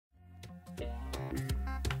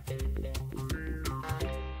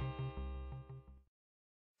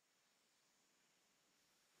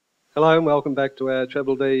Hello and welcome back to our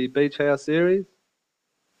TreblD Beach House series.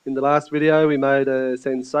 In the last video we made a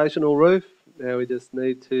sensational roof. Now we just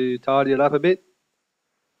need to tidy it up a bit.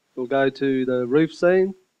 We'll go to the roof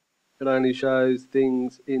scene. It only shows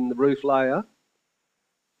things in the roof layer.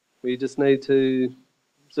 We just need to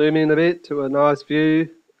zoom in a bit to a nice view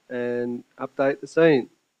and update the scene.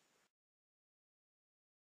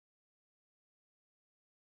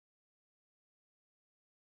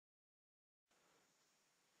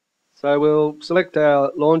 So we'll select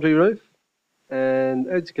our laundry roof, and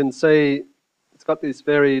as you can see it's got this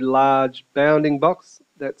very large bounding box.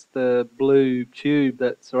 That's the blue tube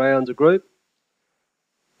that surrounds a group.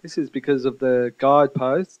 This is because of the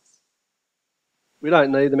guideposts. We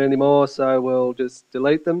don't need them anymore, so we'll just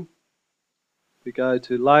delete them. We go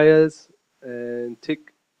to layers and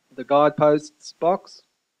tick the guideposts box,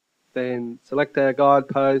 then select our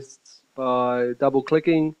guideposts by double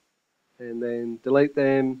clicking and then delete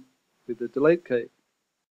them with the delete key.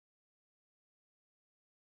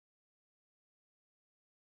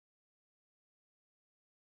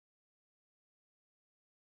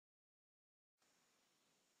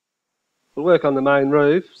 We'll work on the main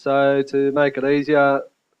roof, so to make it easier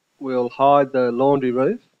we'll hide the laundry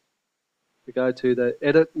roof. We go to the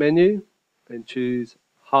edit menu and choose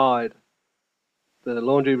hide. The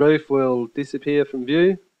laundry roof will disappear from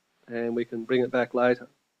view and we can bring it back later.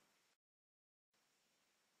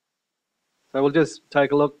 So we'll just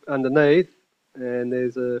take a look underneath, and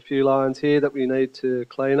there's a few lines here that we need to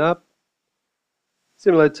clean up.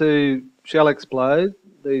 Similar to Shell Explode,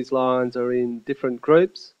 these lines are in different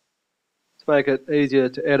groups. To make it easier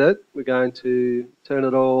to edit, we're going to turn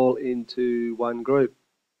it all into one group.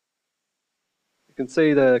 You can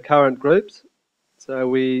see the current groups, so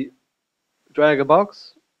we drag a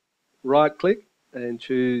box, right click and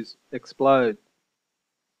choose Explode.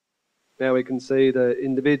 Now we can see the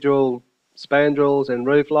individual spandrels and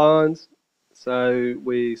roof lines, so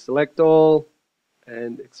we select all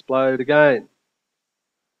and explode again.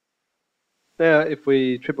 Now if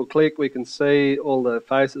we triple click we can see all the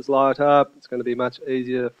faces light up. It's going to be much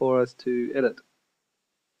easier for us to edit.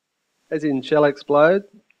 As in Shell Explode,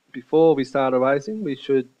 before we start erasing we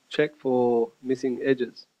should check for missing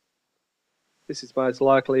edges. This is most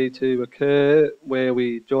likely to occur where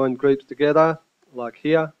we join groups together, like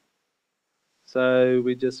here. So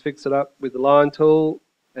we just fix it up with the line tool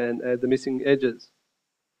and add the missing edges.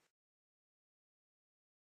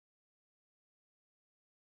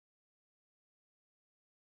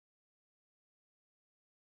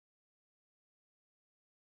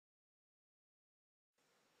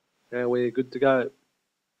 Now we're good to go.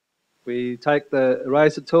 We take the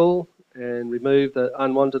eraser tool and remove the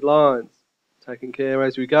unwanted lines, taking care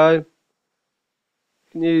as we go.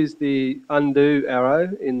 You can use the undo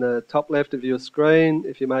arrow in the top left of your screen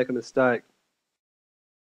if you make a mistake.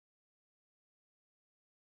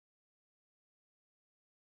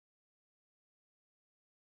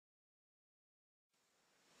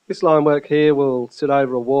 This line work here will sit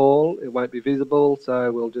over a wall. It won't be visible,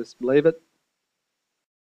 so we'll just leave it.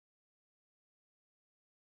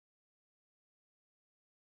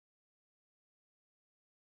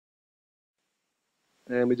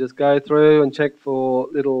 And we just go through and check for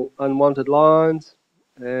little unwanted lines,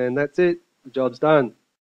 and that's it, the job's done.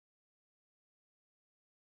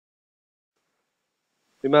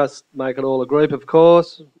 We must make it all a group, of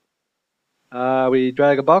course. We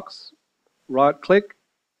drag a box, right click,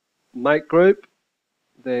 make group,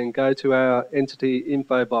 then go to our entity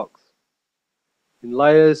info box. In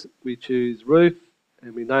layers we choose roof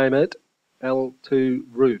and we name it L2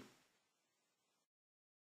 roof.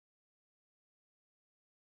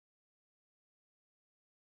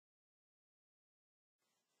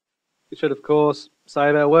 We should of course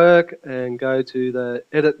save our work and go to the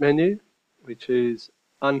edit menu. We choose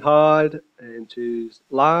unhide and choose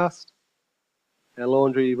last. Our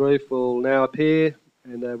laundry roof will now appear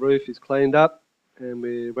and our roof is cleaned up and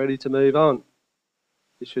we're ready to move on.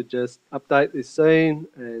 We should just update this scene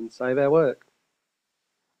and save our work.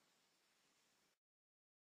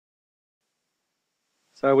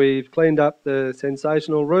 So we've cleaned up the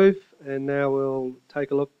sensational roof, and now we'll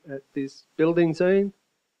take a look at this building scene.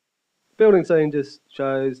 The building scene just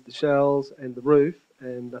shows the shells and the roof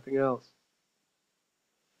and nothing else.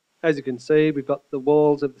 As you can see, we've got the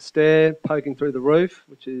walls of the stair poking through the roof,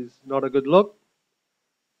 which is not a good look.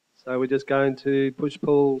 So we're just going to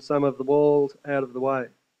push-pull some of the walls out of the way.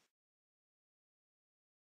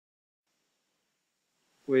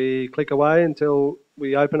 We click away until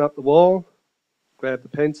we open up the wall, grab the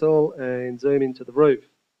pencil and zoom into the roof.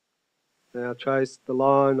 Now trace the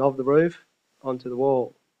line of the roof onto the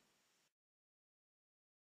wall.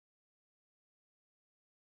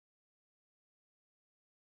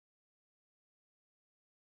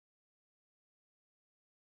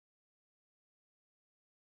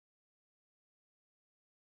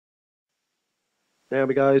 Now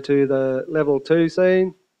we go to the level 2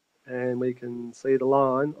 scene and we can see the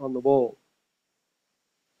line on the wall.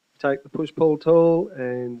 Take the push-pull tool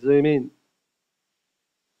and zoom in.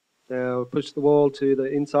 Now push the wall to the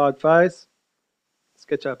inside face.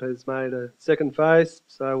 SketchUp has made a second face,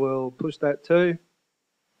 so we'll push that too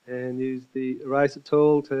and use the eraser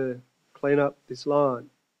tool to clean up this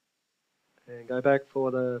line. And go back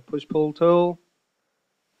for the push-pull tool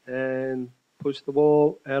and push the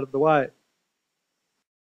wall out of the way.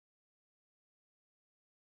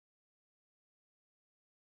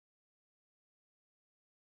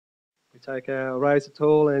 We take our eraser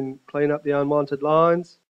tool and clean up the unwanted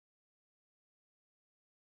lines.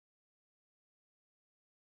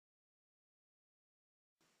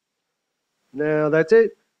 Now that's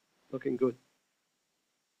it, looking good.